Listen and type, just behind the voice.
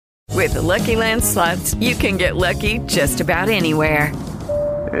With the Lucky Land Slots, you can get lucky just about anywhere.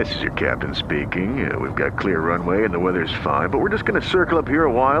 This is your captain speaking. We've got clear runway and the weather's fine, but we're just going to circle up here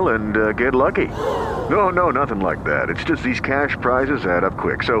a while and get lucky. No, nothing like that. It's just these cash prizes add up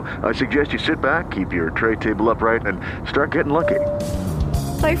quick. So I suggest you sit back, keep your tray table upright, and start getting lucky.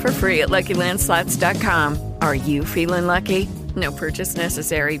 Play for free at LuckyLandSlots.com. Are you feeling lucky? No purchase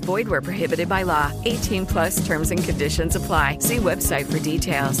necessary. Void where prohibited by law. 18 plus terms and conditions apply. See website for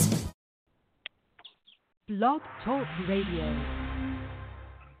details. Blog Talk Radio.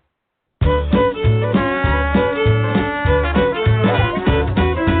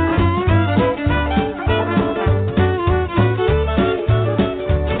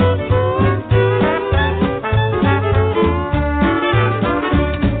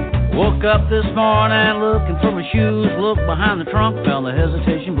 Woke up this morning looking for my shoes, looked behind the trunk, found the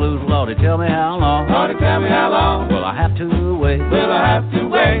hesitation blues. Lordy, tell me how long? Lordy, tell me how long? Will I have to wait? Will I have to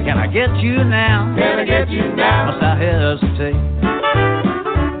wait? Can I get you now? Can I get you now? Must I hesitate?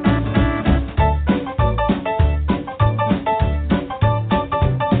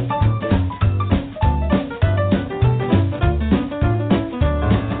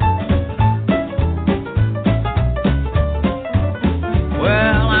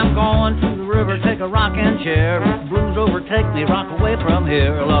 A rocking chair, blues overtake me, rock away from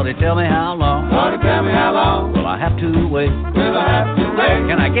here. Lordy, tell me how long? Lordy, tell me how long? Will I have to wait? Will I have to wait?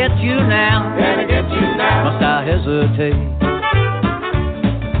 Can I get you now? Can I get you now? Must I hesitate?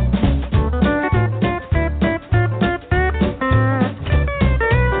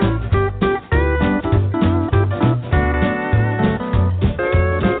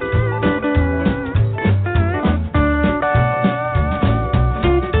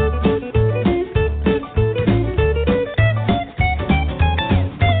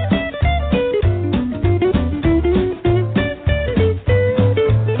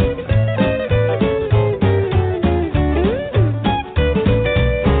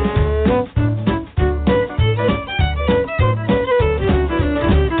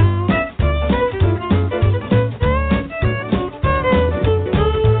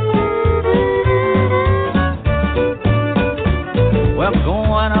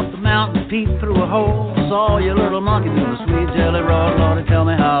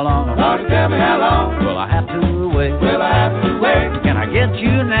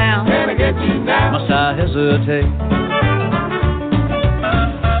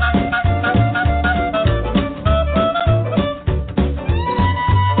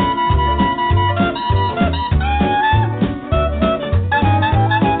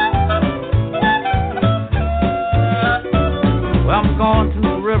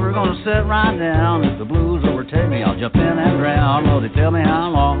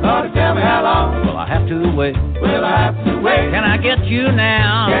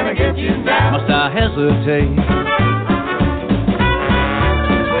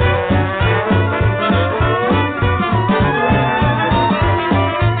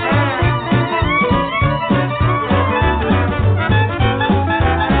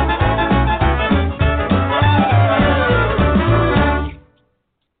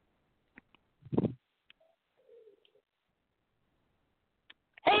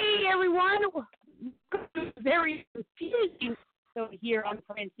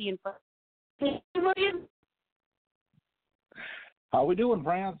 How we doing,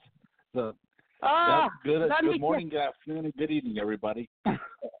 France? Good morning, good afternoon, and good evening, everybody.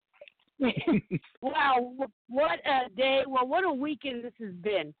 Wow, what a day. Well, what a weekend this has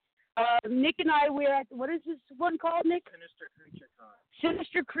been. Nick and I, we're at, what is this one called, Nick?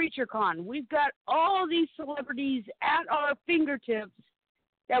 Sinister Creature Con. We've got all these celebrities at our fingertips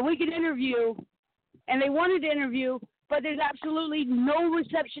that we can interview, and they wanted to interview, but there's absolutely no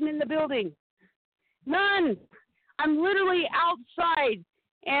reception in the building. None. I'm literally outside,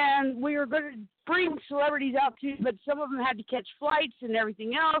 and we were going to bring celebrities out too, but some of them had to catch flights and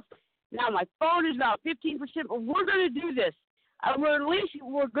everything else. Now my phone is about 15%, but we're going to do this. We're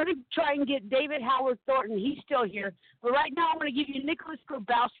going to try and get David Howard Thornton. He's still here. But right now I'm going to give you Nicholas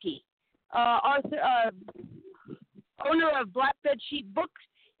Grabowski, owner of Black Bed Sheet Books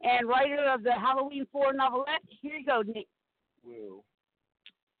and writer of the Halloween 4 novelette. Here you go, Nick. Whoa.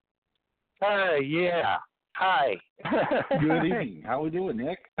 Yeah. Hi. Good evening. How we doing,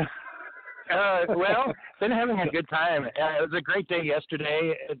 Nick? Well, been having a good time. It was a great day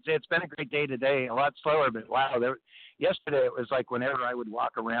yesterday. It's been a great day today. A lot slower, but wow. Yesterday it was like whenever I would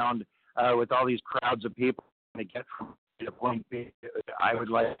walk around with all these crowds of people to get from to point B, I would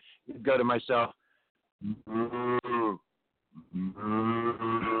like go to myself,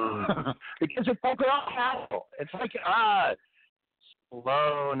 because it's like all cattle. It's like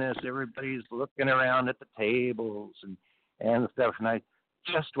slowness. Everybody's looking around at the tables and stuff, and I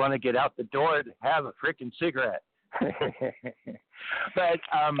just want to get out the door to have a freaking cigarette. But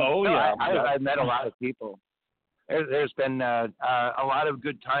I met a lot of people. There's been a lot of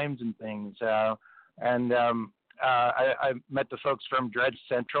good times and things, and I met the folks from Dredge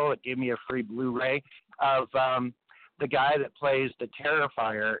Central. It gave me a free Blu-ray of the guy that plays the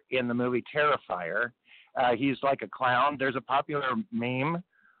Terrifier in the movie Terrifier. He's like a clown. There's a popular meme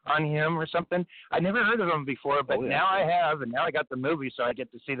on him or something. I never heard of him before, but now I have, and now I got the movie, so I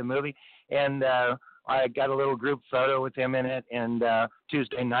get to see the movie. And I got a little group photo with him in it, and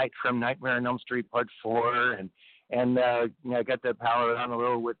Tuesday night from Nightmare on Elm Street Part 4, and I got to pal around a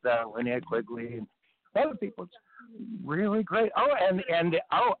little with Linnea Quigley and other people. It's really great. And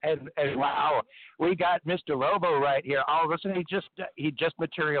wow, we got Mr. Lobo right here. Oh, listen, he just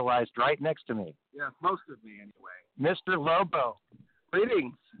materialized right next to me. Yeah, most of me anyway. Mr. Lobo,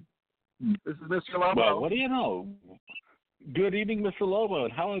 greetings. This is Mr. Lobo. Well, what do you know? Good evening, Mr. Lobo,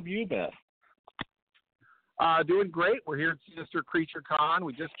 and how have you been? Doing great. We're here at Sinister Creature Con.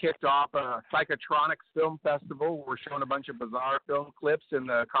 We just kicked off a Psychotronics Film Festival. We're showing a bunch of bizarre film clips in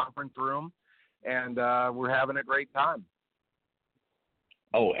the conference room, and we're having a great time.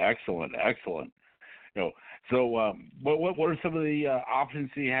 Oh, excellent. So what are some of the options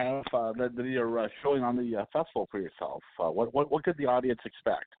you have that you're showing on the festival for yourself? What could the audience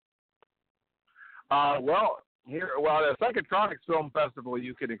expect? The Psychotronics Film Festival,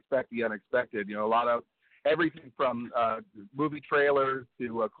 you can expect the unexpected. A lot of everything from movie trailers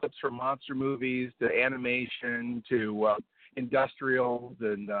to clips from monster movies to animation to industrials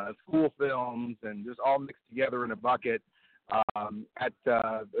and school films, and just all mixed together in a bucket.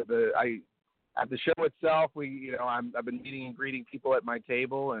 At the show itself, I've been meeting and greeting people at my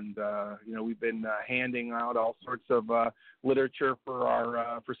table, and we've been handing out all sorts of literature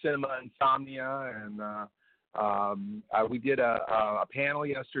for cinema insomnia, and we did a panel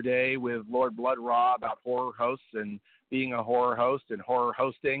yesterday with Lord Blood Raw about horror hosts and being a horror host and horror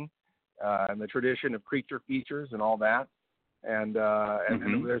hosting, and the tradition of creature features and all that. And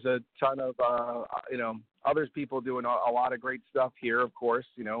there's a ton of others people doing a lot of great stuff here. Of course,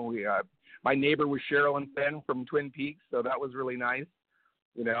 my neighbor was Sherilyn Fenn from Twin Peaks, so that was really nice.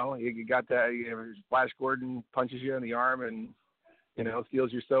 You got that. Flash Gordon punches you in the arm and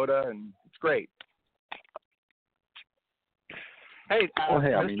steals your soda, and it's great. Hey,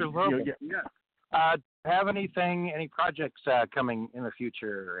 Mr. Lobo, have any projects coming in the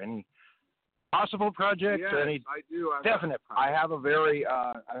future? Any possible projects? Yes, or I do. Definite. I have a very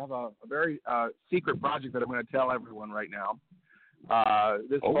secret project that I'm going to tell everyone right now.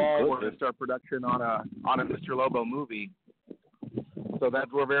 This fall, we're going to start production on a Mr. Lobo movie. So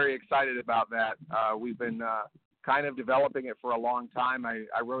we're very excited about that. We've been kind of developing it for a long time. I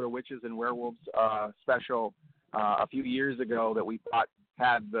wrote a Witches and Werewolves special a few years ago that we thought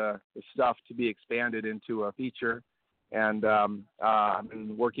had the stuff to be expanded into a feature. And I've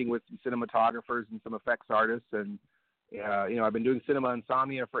been working with some cinematographers and some effects artists, and I've been doing cinema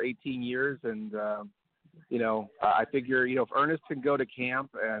insomnia for 18 years, and I figure if Ernest can go to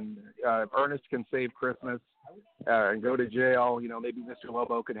camp and if Ernest can save Christmas and go to jail, maybe Mr.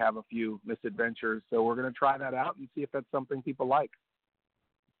 Lobo could have a few misadventures. So we're going to try that out and see if that's something people like.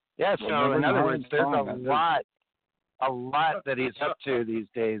 Yeah. So in other words, there's a lot that he's up to these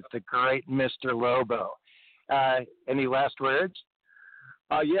days. The great Mr. Lobo. Any last words?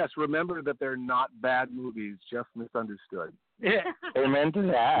 Yes, remember that they're not bad movies, just misunderstood. Yeah. Amen to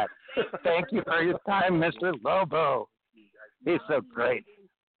that. Thank you for your time, Mr. Lobo. He's so great.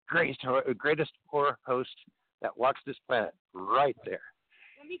 Greatest horror host that walks this planet right there.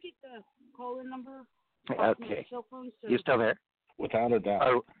 Let me get the call-in number. Okay. You still there? Without a doubt.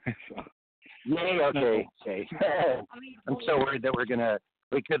 Oh. Yay, okay. I'm so worried that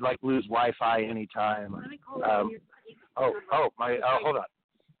we could lose Wi-Fi anytime. Let me call hold on.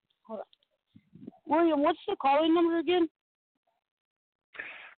 William, what's the call-in number again?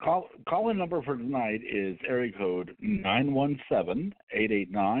 Call-in number for tonight is area code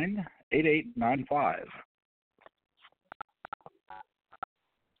 917-889-8895.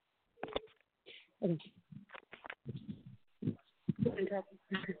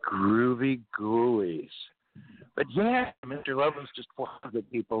 Groovy ghoulies. But yeah, Mr. Lobo's just one of the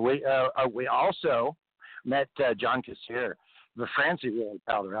people. We also met John Cassier. The Francie really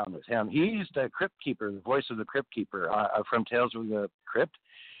palled around with him. He's the Crypt Keeper, the voice of the Crypt Keeper from Tales from the Crypt,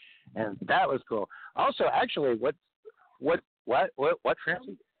 and that was cool. Also, actually, what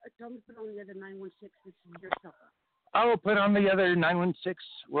Francie? Tell me to put on the other 916. This is your cell phone. Oh, put on the other 916,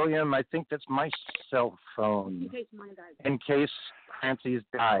 William. I think that's my cell phone. In case mine dies. In case Clancy's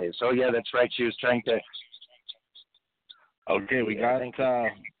dies. Oh, yeah, that's right. She was trying to. Okay, we got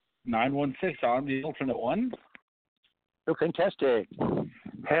 916 on the alternate one. Oh, fantastic.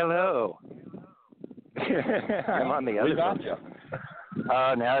 Hello. I'm on the other. We got you.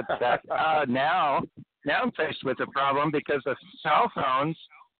 Now it's back. Now I'm faced with a problem because the cell phones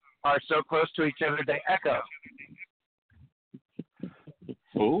are so close to each other they echo.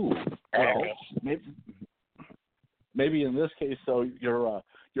 Ooh. Well, maybe in this case, so you're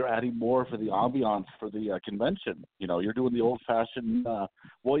adding more for the ambiance for the convention. You know, you're doing the old-fashioned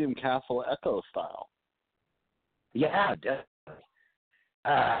William Castle echo style. Yeah, definitely.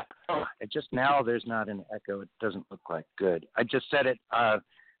 Just now there's not an echo. It doesn't look like good. I just set it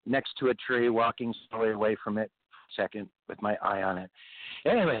next to a tree, walking slowly away from it for a second with my eye on it.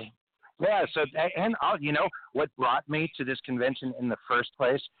 Anyway, yeah, so, and you know, what brought me to this convention in the first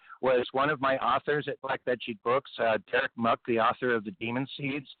place was one of my authors at Black Bedsheet Books, Derek Muck, the author of The Demon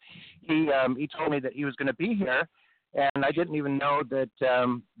Seeds. He told me that he was going to be here, and I didn't even know that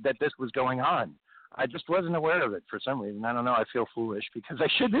this was going on. I just wasn't aware of it for some reason. I don't know. I feel foolish because I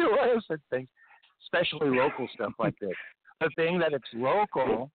should be aware of such things, especially local stuff like this. The thing that it's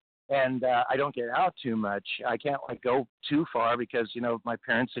local and I don't get out too much. I can't go too far because, you know, my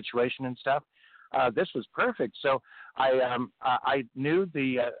parents' situation and stuff. This was perfect. So I knew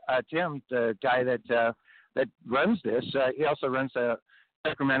Tim, the guy that runs this. He also runs the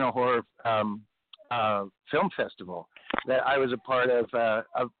Sacramento Horror Film Festival that I was a part of a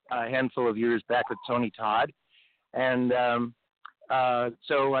handful of years back with Tony Todd. And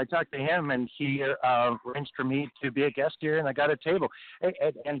so I talked to him, and he arranged for me to be a guest here, and I got a table.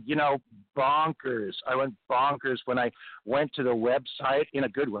 And you know, bonkers. I went bonkers when I went to the website, in a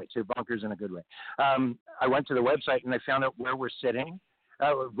good way, too, bonkers in a good way. I went to the website, and I found out where we're sitting,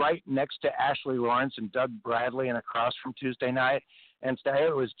 right next to Ashley Lawrence and Doug Bradley and across from Tuesday Night. And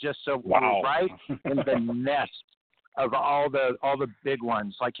it was just so right in the nest of all the big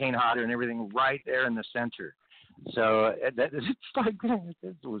ones, like Kane Hodder and everything, right there in the center. So it's like,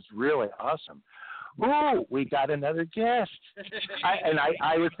 it was really awesome. Ooh, we got another guest.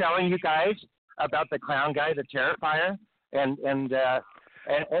 I was telling you guys about the clown guy, the Terrifier, and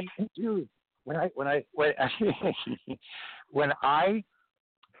dude, when I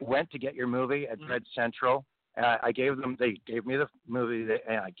went to get your movie at Dread Central, they gave me the movie,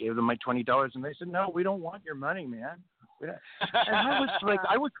 and I gave them my $20, and they said, no, we don't want your money, man. And I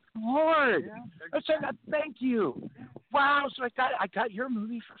was floored. I said, thank you. Wow, so I got your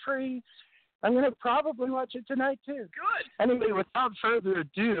movie for free. I'm going to probably watch it tonight, too. Good. Anyway, without further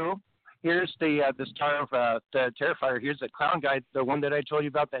ado, here's the star of the Terrifier. Here's the clown guy, the one that I told you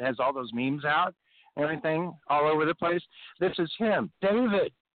about that has all those memes out and everything all over the place. This is him,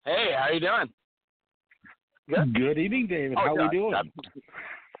 David. Hey, how you doing? Good evening, David. How are we doing?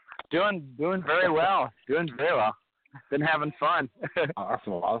 Doing very well. Been having fun.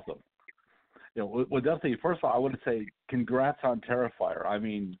 Awesome. You know, well, definitely. First of all, I want to say congrats on Terrifier. I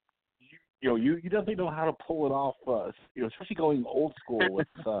mean, you definitely know how to pull it off. Especially going old school with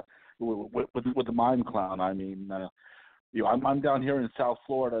the mime clown. I mean, I'm down here in South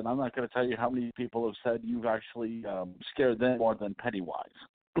Florida, and I'm not going to tell you how many people have said you've actually scared them more than Pennywise.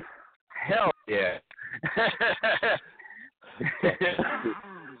 Hell yeah.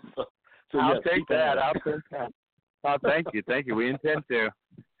 I'll take that. Oh, thank you. We intend to.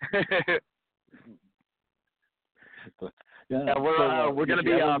 We're going to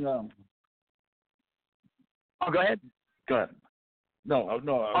be. Oh, go ahead. Go ahead. No.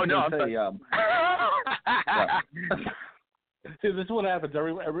 I'm sorry. See, this is what happens.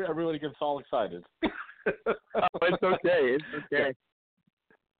 Everybody gets all excited. It's okay.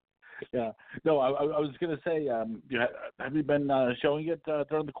 Yeah. No, I was going to say, have you been showing it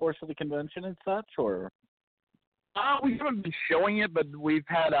during the course of the convention and such, or? We haven't been showing it, but we've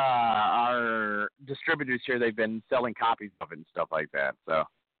had our distributors here. They've been selling copies of it and stuff like that. So,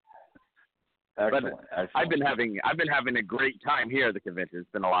 excellent. I've been having a great time here at the convention.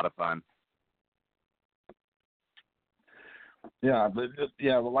 It's been a lot of fun. Yeah,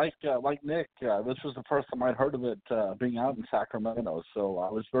 like Nick, this was the first time I'd heard of it being out in Sacramento, so I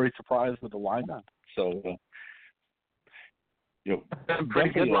was very surprised with the lineup. So,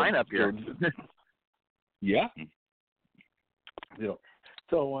 pretty good lineup here. Yeah.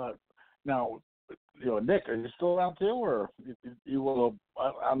 So now, Nick, are you still around too, or you will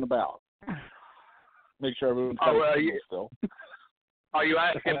out and about? Make sure everyone's still. Are you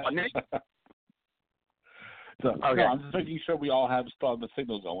asking about Nick? So, okay. No, I'm just making sure we all have the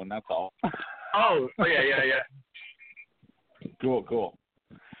signal going. That's all. Oh yeah. Cool.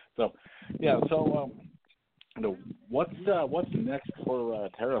 So, yeah. So, what's next for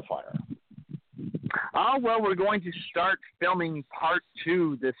Terrifier? Oh, well, we're going to start filming part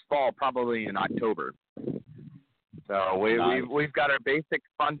 2 this fall, probably in October. So we've got our basic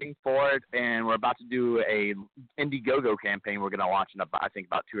funding for it, and we're about to do a Indiegogo campaign. We're going to launch in about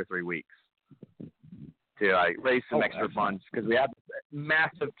 2 or 3 weeks to raise some extra funds, because we have this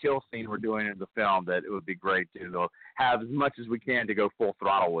massive kill scene we're doing in the film that it would be great to have as much as we can to go full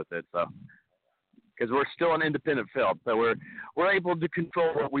throttle with it. So, because we're still an independent film, so we're able to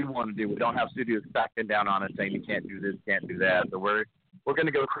control what we want to do. We don't have studios backing down on us saying you can't do this, can't do that. So we're going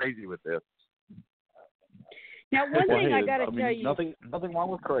to go crazy with this. Now, one thing I got to tell you. Nothing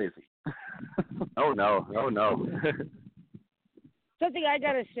wrong with crazy. Oh, no. Something I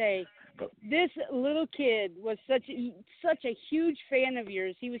got to say. This little kid was such a huge fan of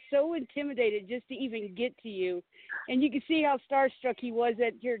yours. He was so intimidated just to even get to you. And you can see how starstruck he was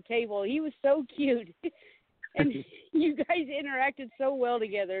at your table. He was so cute. And you guys interacted so well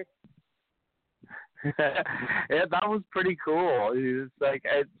together. Yeah, that was pretty cool. It's like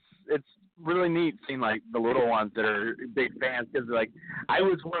it's really neat seeing like the little ones that are big fans, because like I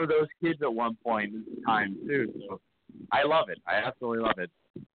was one of those kids at one point in time too. So I love it. I absolutely love it.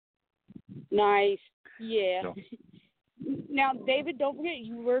 Nice. Yeah. No. Now, David, don't forget,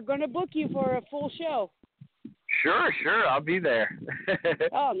 we're going to book you for a full show. Sure. I'll be there.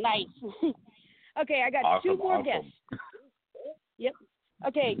 Oh, nice. Okay, I got 2 more guests. Yep.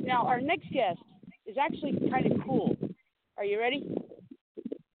 Okay, now our next guest is actually kind of cool. Are you ready?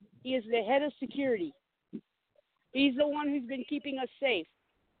 He is the head of security. He's the one who's been keeping us safe.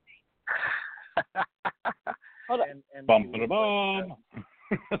 Hold on. Bum-ba-da-bum.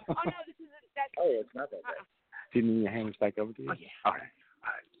 Oh, no, this isn't that. Oh, it's not that bad. Do you need me to hang this back over to you? Oh, yeah. All right.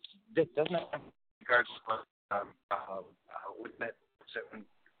 Doesn't that have regards with that certain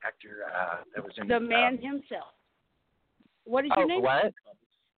actor that was in The man himself. What is your name? What?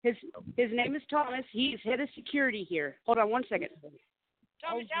 His name is Thomas. He's head of security here. Hold on one second.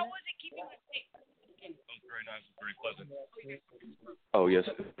 Thomas, how was it keeping us safe? It was very nice and very pleasant. Oh, yes.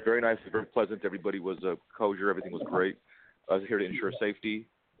 Very nice and very pleasant. Everybody was kosher. Everything was great. I was here to ensure safety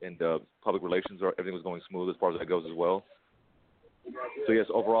and public relations. Everything was going smooth as far as that goes as well. So, yes,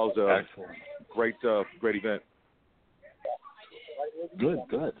 overall, it was a great event.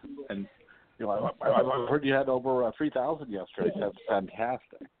 Good. And, I heard you had over 3,000 yesterday. That's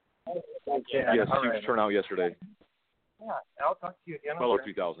fantastic. Yes, huge turnout yesterday. Yeah, I'll talk to you again. Well over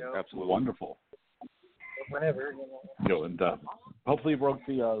 3,000, absolutely. Wonderful. Whenever. And hopefully you broke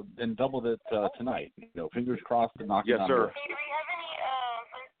the and doubled it tonight. Fingers crossed to knock it Yes, on. sir.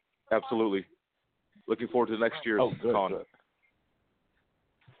 Absolutely. Looking forward to next year's con. Good.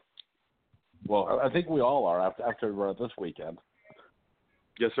 Well, I think we all are after this weekend.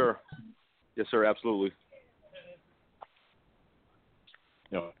 Yes, sir. Absolutely.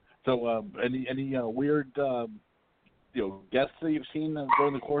 So any weird guests that you've seen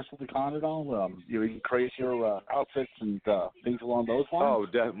during the course of the con at all? You crazier outfits and things along those lines?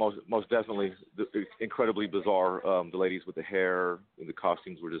 Oh, most definitely. Incredibly bizarre. The ladies with the hair and the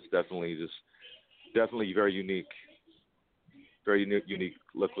costumes were definitely very unique. Very unique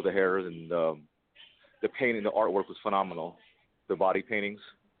look with the hair, and the painting, the artwork was phenomenal. The body paintings.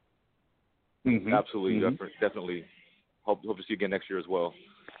 Mm-hmm. Absolutely, definitely. Hope to see you again next year as well.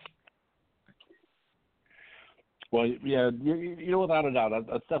 Well, yeah, without a doubt,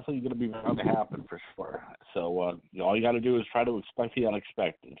 that's definitely going to be bound to happen for sure. So all you got to do is try to expect the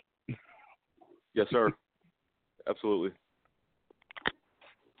unexpected. Yes, sir. Absolutely.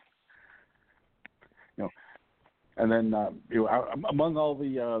 And then among all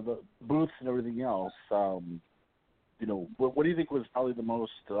the booths and everything else, what do you think was probably the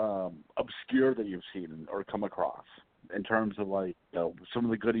most obscure that you've seen or come across in terms of some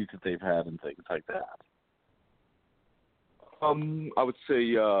of the goodies that they've had and things like that? I would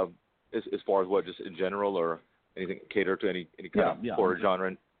say as far as what, just in general, or anything catered to any kind of horror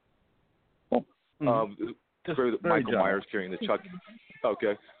genre. Michael Myers carrying the Chucky.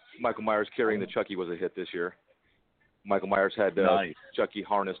 Okay, Michael Myers carrying the Chucky was a hit this year. Michael Myers had Chucky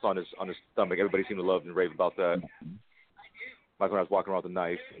harnessed on his stomach. Everybody seemed to love and rave about that. Michael Myers walking around with a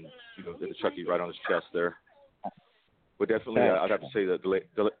knife and the Chucky right on his chest there. But definitely, I'd have to say that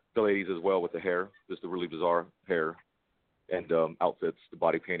the ladies as well with the hair, just the really bizarre hair and outfits, the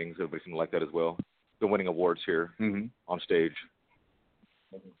body paintings. Everybody seemed to like that as well. They're winning awards here on stage,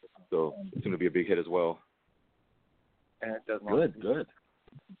 so it seemed to be a big hit as well. And it does good.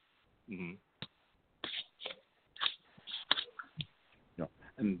 Mm-hmm.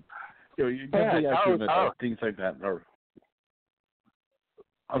 And you definitely have to admit that things like that are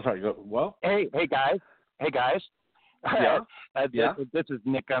I'm sorry. Well, hey guys. Yeah. This is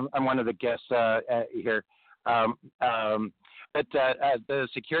Nick. I'm one of the guests here. But the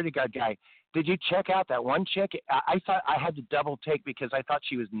security guard guy, did you check out that one chick? I thought I had to double take because I thought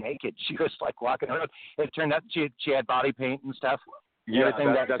she was naked. She was like walking around. It turned out she had body paint and stuff. Yeah, that's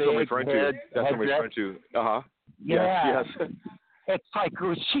what I'm referring to. That's what I'm referring to. Uh-huh. Yeah. Yes. It's like,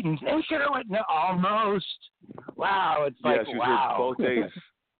 was she naked or what? No, almost. Wow. It's like, she was wow. here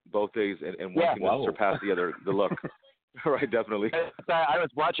both days, and one thing that surpassed the other, the look. Right, definitely. I was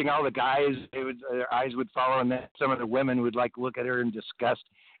watching all the guys. Their eyes would follow, and then some of the women would like look at her in disgust.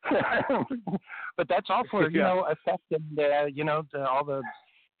 But that's all for effect and all the.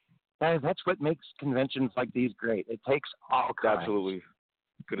 That's what makes conventions like these great. It takes all kinds. Absolutely.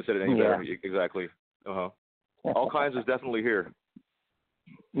 Could have said it any better. Exactly. All kinds is definitely here.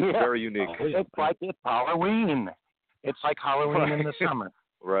 Yeah. Very unique. It's like it's Halloween. It's like Halloween in the summer.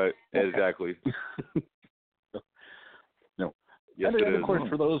 Right. Exactly. No. Yes, and it is. of course,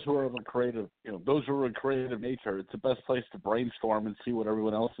 for those who are of a creative, those who are in creative nature, it's the best place to brainstorm and see what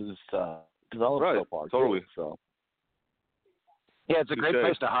everyone else has developed so far. Totally. Too, so. Yeah, it's a great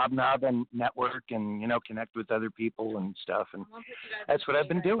place to hobnob and network and connect with other people and stuff, and that's what I've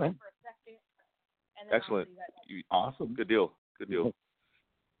been doing. Excellent. Awesome. Good deal.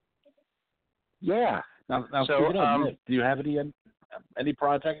 Yeah. Now so, speaking of Nick, do you have any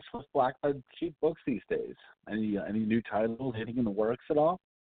projects with Blackbird Cheap Books these days? Any new titles hitting in the works at all?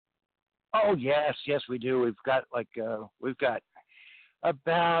 Oh yes, we do. We've got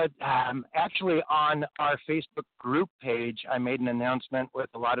about actually on our Facebook group page, I made an announcement with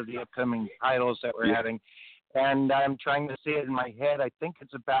a lot of the upcoming titles that we're having, and I'm trying to see it in my head. I think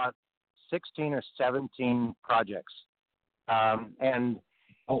it's about 16 or 17 projects, and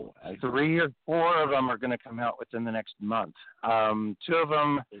 3 or 4 of them are going to come out within the next month. 2 of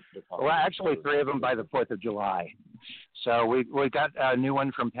them, well, actually 3 of them by the 4th of July. So we got a new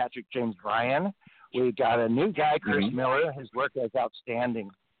one from Patrick James Ryan. We got a new guy, Chris Miller. His work is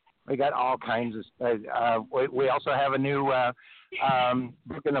outstanding. We got all kinds of. We also have a new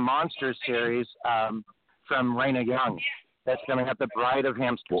book in the Monsters series from Raina Young. That's coming up, The Bride of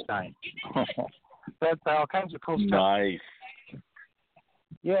Hamsterstein. That's all kinds of cool stuff. Nice.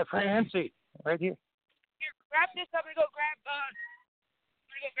 Yeah, Francie, right here. Here, grab this. I'm gonna go grab the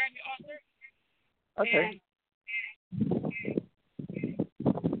author. Okay.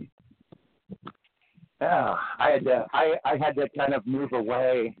 Yeah, I had to kind of move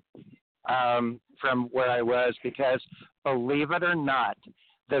away from where I was because, believe it or not,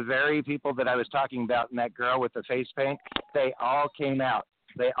 the very people that I was talking about and that girl with the face paint, they all came out.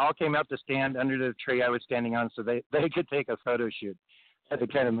 They all came out to stand under the tree I was standing on so they could take a photo shoot. I had to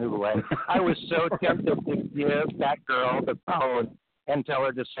kind of move away. I was so tempted to give that girl the phone and tell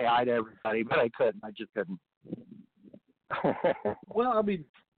her to say hi to everybody, but I couldn't. I just couldn't. Well, I mean,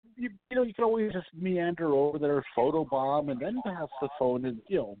 you can always just meander over there, photobomb, and then pass the phone, and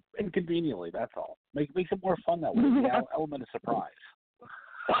inconveniently. That's all. Makes it more fun that way. The element of surprise.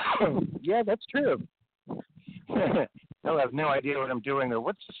 Yeah, that's true. They'll have no idea what I'm doing. Or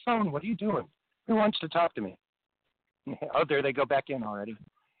what's this phone? What are you doing? Who wants to talk to me? Oh, there they go back in already.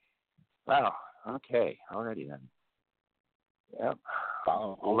 Wow. Okay. Already then. Yep.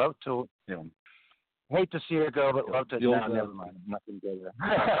 I'll love to. Hate to see her go, but love to. No, never mind. Nothing good there.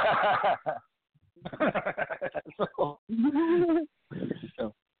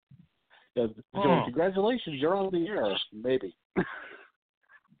 Congratulations, you're on the air. Maybe.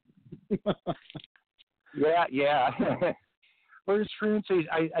 Yeah. Where's Francie?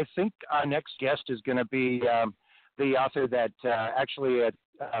 I think our next guest is going to be the author that actually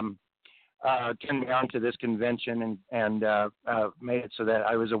came down to this convention and made it so that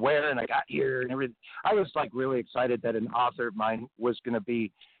I was aware and I got here and everything. I was like really excited that an author of mine was going to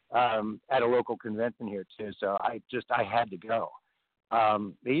be at a local convention here too. So I had to go.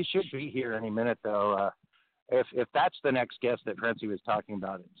 He should be here any minute though. If that's the next guest that Francie was talking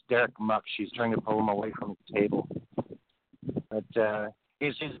about, it's Derek Muck. She's trying to pull him away from the table. But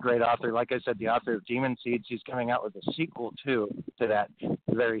he's a great author. Like I said, the author of Demon Seeds. He's coming out with a sequel to that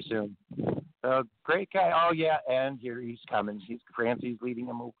very soon. Great guy. Oh yeah, and here he's coming. Francie's leading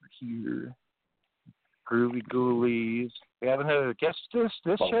him over here. Groovy Ghoulies. We have another guest. This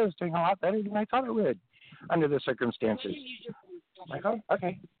show's doing a lot better than I thought it would under the circumstances. Like, oh,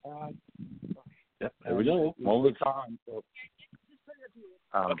 okay. Yep, there we go. Moment on. So,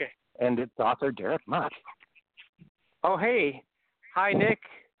 okay. And it's author Derek Muck. Oh, hey. Hi, Nick.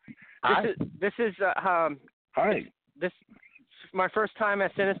 Hi. This is hi. This is my first time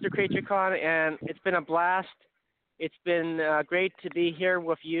at Sinister Creature Con, and it's been a blast. It's been great to be here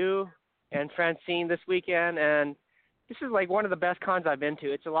with you and Francine this weekend, and this is like one of the best cons I've been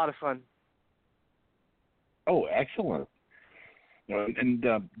to. It's a lot of fun. Oh, excellent. And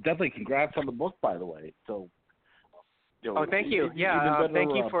definitely congrats on the book, by the way. So. Oh, thank you.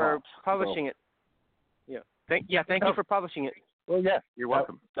 Thank you for publishing it. Yeah. Thank you for publishing it. Well, yeah, you're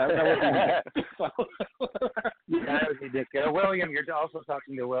welcome. That would be that would be Dick. William, you're also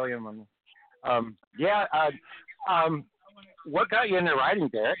talking to William. What got you into writing,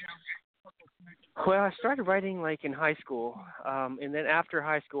 Derek? Well, I started writing like in high school, and then after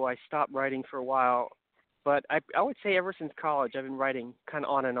high school, I stopped writing for a while. But I would say ever since college, I've been writing kind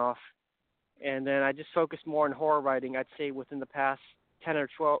of on and off. And then I just focused more on horror writing, I'd say within the past 10 or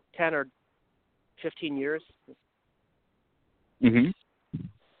 15 years. Mm-hmm.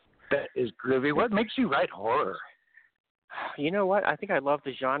 That is groovy. What makes you write horror? You know what? I think I love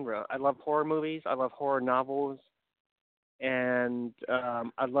the genre. I love horror movies. I love horror novels. And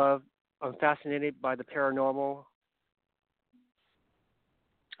I'm fascinated by the paranormal.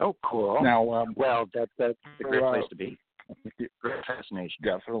 Oh, cool. Now, well, that's a great place to be. Great fascination.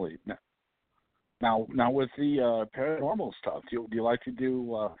 Definitely. Now with the paranormal stuff, do you like to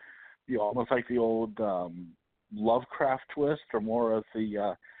do almost like the old Lovecraft twist, or more of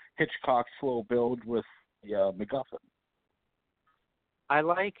the Hitchcock slow build with the MacGuffin? I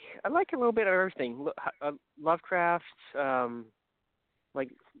like a little bit of everything. Lovecraft, like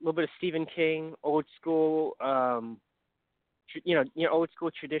a little bit of Stephen King, old school, old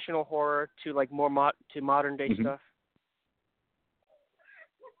school traditional horror to like more modern day stuff.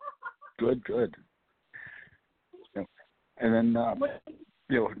 Good. And then now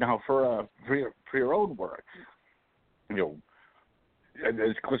for your own work,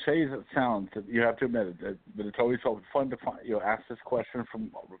 as cliche as it sounds, you have to admit it, but it's always so fun to find, ask this question from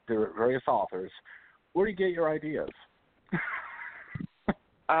various authors. Where do you get your ideas?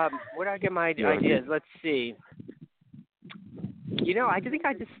 Where do I get my ideas? Let's see. I think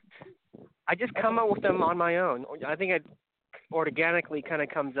I just come up with them on my own. I think it organically kind of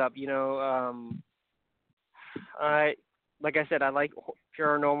comes up. Like I said, I like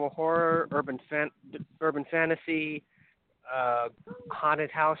paranormal horror, urban fantasy,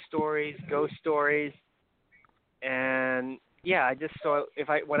 haunted house stories, ghost stories, and yeah,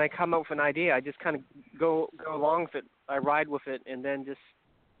 when I come up with an idea, I just kind of go along with it. I ride with it, and then just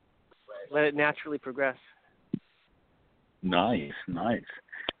let it naturally progress. Nice.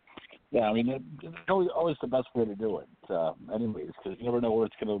 Yeah, I mean, it's always the best way to do it, anyways, because you never know where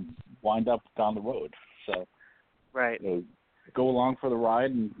it's going to wind up down the road. So, right. Go along for the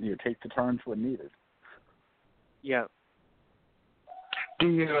ride and take the turns when needed. Yeah. Do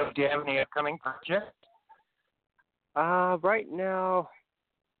you have any upcoming projects? Right now,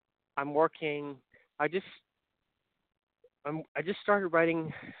 I'm working. I just started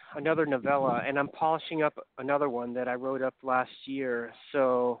writing another novella, and I'm polishing up another one that I wrote up last year.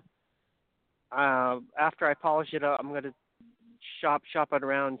 So after I polish it up, I'm going to shop it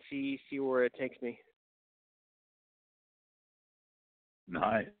around, see where it takes me.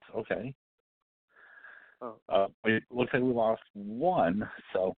 Nice. Okay. Oh. It looks like we lost one.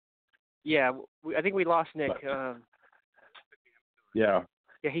 So. Yeah, I think we lost Nick. Yeah.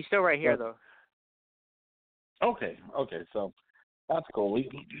 Yeah, he's still right here though. Okay. So that's cool.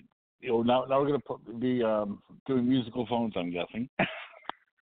 Now we're going to be doing musical phones, I'm guessing.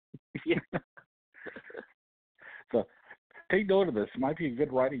 Yeah. So take note of this. It might be a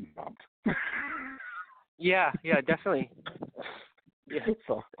good writing prompt. Yeah, definitely. Yeah.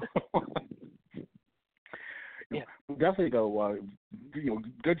 So, yeah. Definitely though.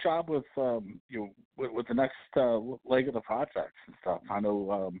 Good job with with the next leg of the project and stuff. I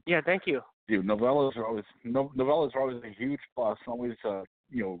know. Yeah, thank you. Novellas are always a huge plus. Always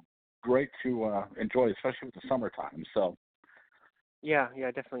great to enjoy, especially with the summertime. So. Yeah,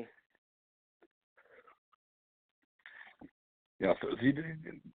 definitely. Yeah, so you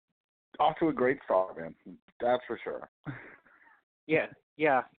off to a great start, man. That's for sure. Yeah.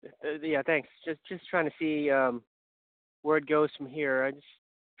 Thanks. Just trying to see where it goes from here. I just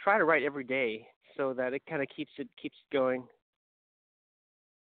try to write every day so that it kind of keeps going.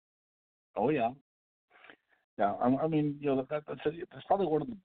 Oh yeah. Yeah, I mean, that's probably one of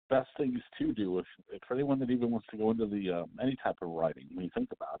the best things to do if for anyone that even wants to go into the any type of writing. When you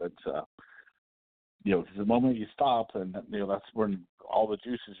think about it, because the moment you stop, and that's when all the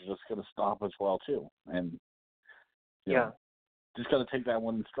juices are just going to stop as well too. And just got to take that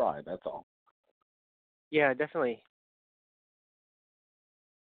one in stride. That's all. Yeah, definitely.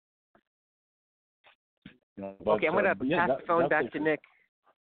 Okay, I'm going to pass the phone back to Nick.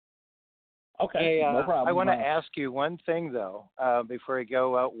 Okay, Hey, no problem. I want to ask you one thing, though, before we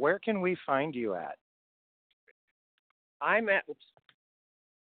go. Where can we find you at? I'm at. Oops.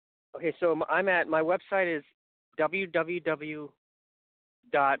 Okay, so I'm at. My website is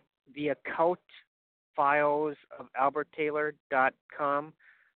www.theaccountfilesofalberttaylor.com.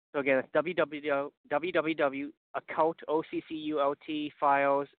 So again, it's www.account files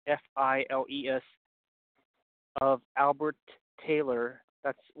files of Albert Taylor.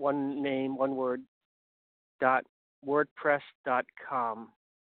 That's one name, one word. .wordpress.com.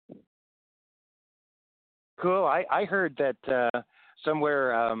 Cool. I heard that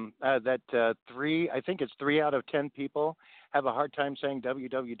somewhere that I think it's 3 out of 10 people have a hard time saying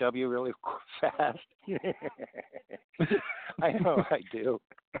www really fast. I know I do.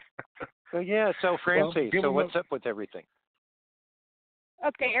 So yeah. So Francie, so what's up with everything?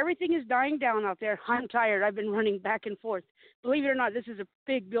 Okay, everything is dying down out there. I'm tired. I've been running back and forth. Believe it or not, this is a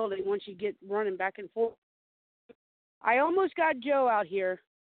big building once you get running back and forth. I almost got Joe out here,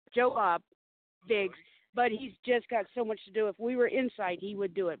 Joe Biggs, but he's just got so much to do. If we were inside, he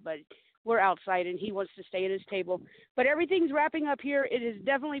would do it, but we're outside, and he wants to stay at his table. But everything's wrapping up here. It has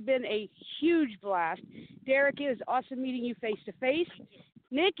definitely been a huge blast. Derek, it was awesome meeting you face-to-face.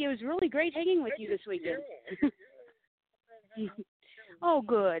 Nick, it was really great hanging with you this weekend. Oh,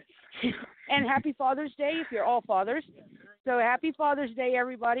 good. And happy Father's Day if you're all fathers. So happy Father's Day,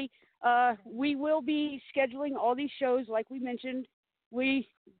 everybody. We will be scheduling all these shows like we mentioned. We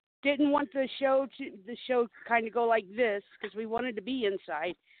didn't want the show kind of go like this because we wanted to be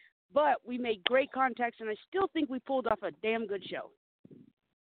inside. But we made great contacts, and I still think we pulled off a damn good show.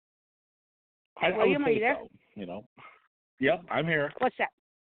 William, are you there? So, you know. Yep, I'm here. What's that?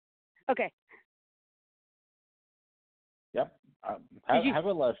 Okay. Yep.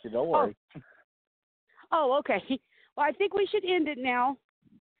 Haven't left you. Don't worry. Oh, okay. Well, I think we should end it now.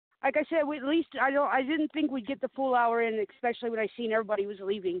 Like I said, I didn't think we'd get the full hour in, especially when I seen everybody was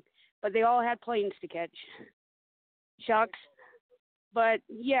leaving. But they all had planes to catch. Shucks. But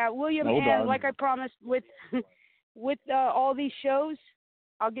yeah, William, and like I promised with all these shows,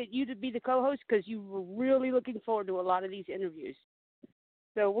 I'll get you to be the co-host because you were really looking forward to a lot of these interviews.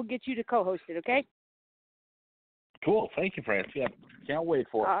 So we'll get you to co-host it, okay? Cool. Thank you, France. Yeah, can't wait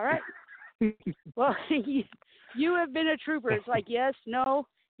for it. All right. Well, you have been a trooper. It's like yes, no,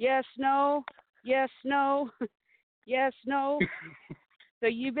 yes, no, yes, no, yes, no. So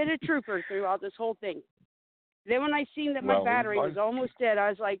you've been a trooper throughout this whole thing. Then when I seen that my battery was almost dead, I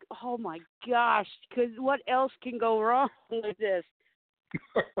was like, oh, my gosh, because what else can go wrong with this?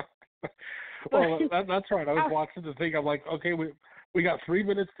 Well, that's right. I was watching the thing. I'm like, okay, we got 3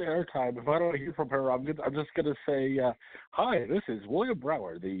 minutes to airtime. If I don't hear from her, I'm just going to say, hi, this is William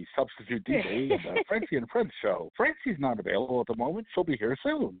Brower, the substitute DJ of the Francie and Friends show. Francie's not available at the moment. She'll be here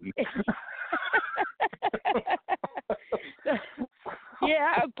soon.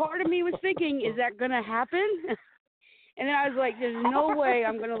 Yeah, part of me was thinking, is that going to happen? And then I was like, there's no way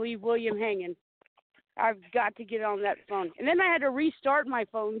I'm going to leave William hanging. I've got to get on that phone. And then I had to restart my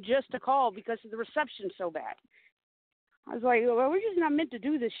phone just to call because the reception's so bad. I was like, well, we're just not meant to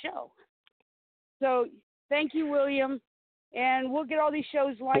do this show. So thank you, William. And we'll get all these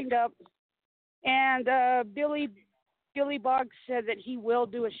shows lined up. And Billy Boggs said that he will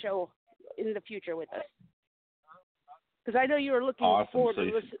do a show in the future with us. Because I know you were looking forward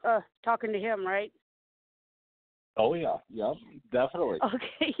to talking to him, right? Oh, yeah. Yep, definitely.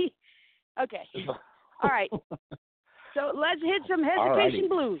 Okay. Okay. All right. So let's hit some hesitation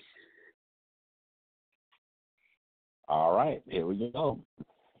blues. All right. Here we go.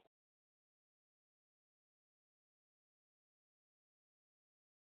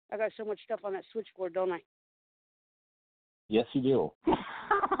 I got so much stuff on that switchboard, don't I? Yes, you do.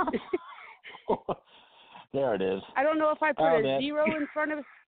 There it is. I don't know if I put a 0 in front of it.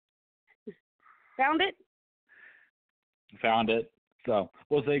 Found it? Found it. So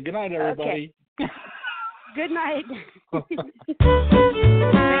we'll say good night, everybody. Okay. Good night.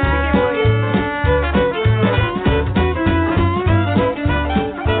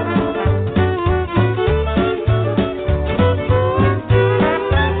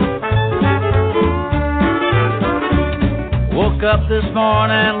 Woke up this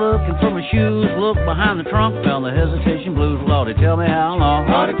morning looking for my shoes, looked behind the trunk, found the hesitation blues. Lordy, tell me how long.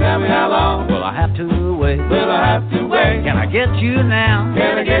 Lordy, tell me how long. Will I have to wait? Will I have to wait? Can I get you now?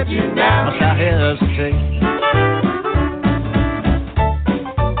 Can I get you now? Must I hesitate?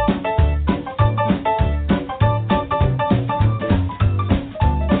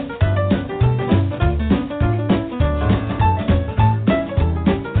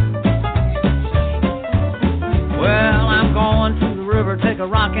 Well, I'm going to the river, take a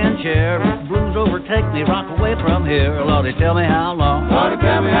rocking chair. take me, rock away from here. Lordy, tell me how long. Lordy,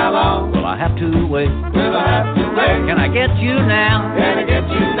 tell me how long. Will I have to wait? Will I have to wait? Can I get you now? Can I get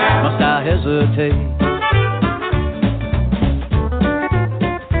you now? Must I hesitate?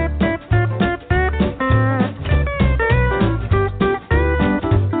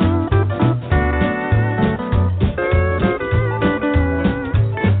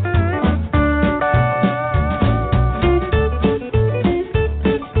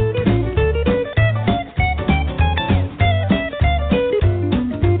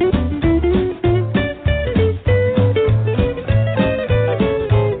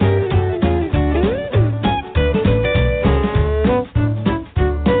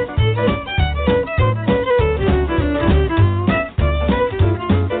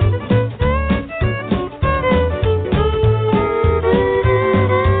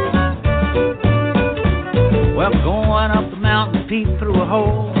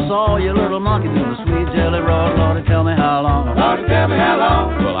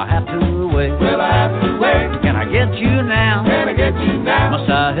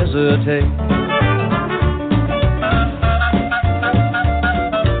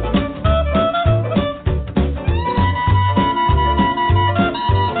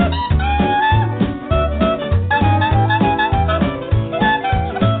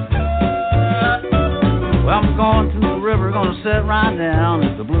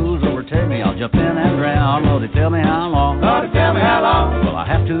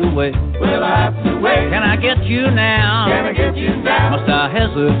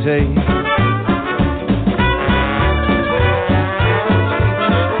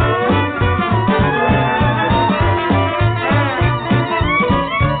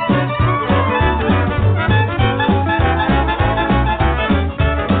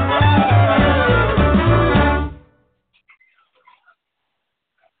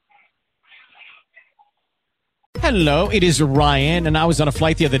 Hello, it is Ryan, and I was on a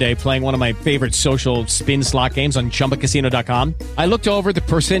flight the other day playing one of my favorite social spin slot games on chumbacasino.com. I looked over at the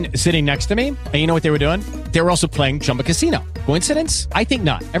person sitting next to me, and you know what they were doing? They were also playing Chumba Casino. Coincidence? I think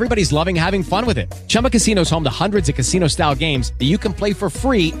not. Everybody's loving having fun with it. Chumba Casino is home to hundreds of casino-style games that you can play for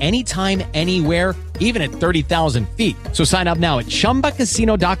free anytime, anywhere, even at 30,000 feet. So sign up now at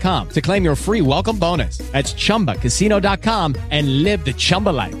chumbacasino.com to claim your free welcome bonus. That's chumbacasino.com and live the Chumba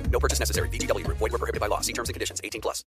life. No purchase necessary. VGW. Void where prohibited by law. See terms and conditions. 18+.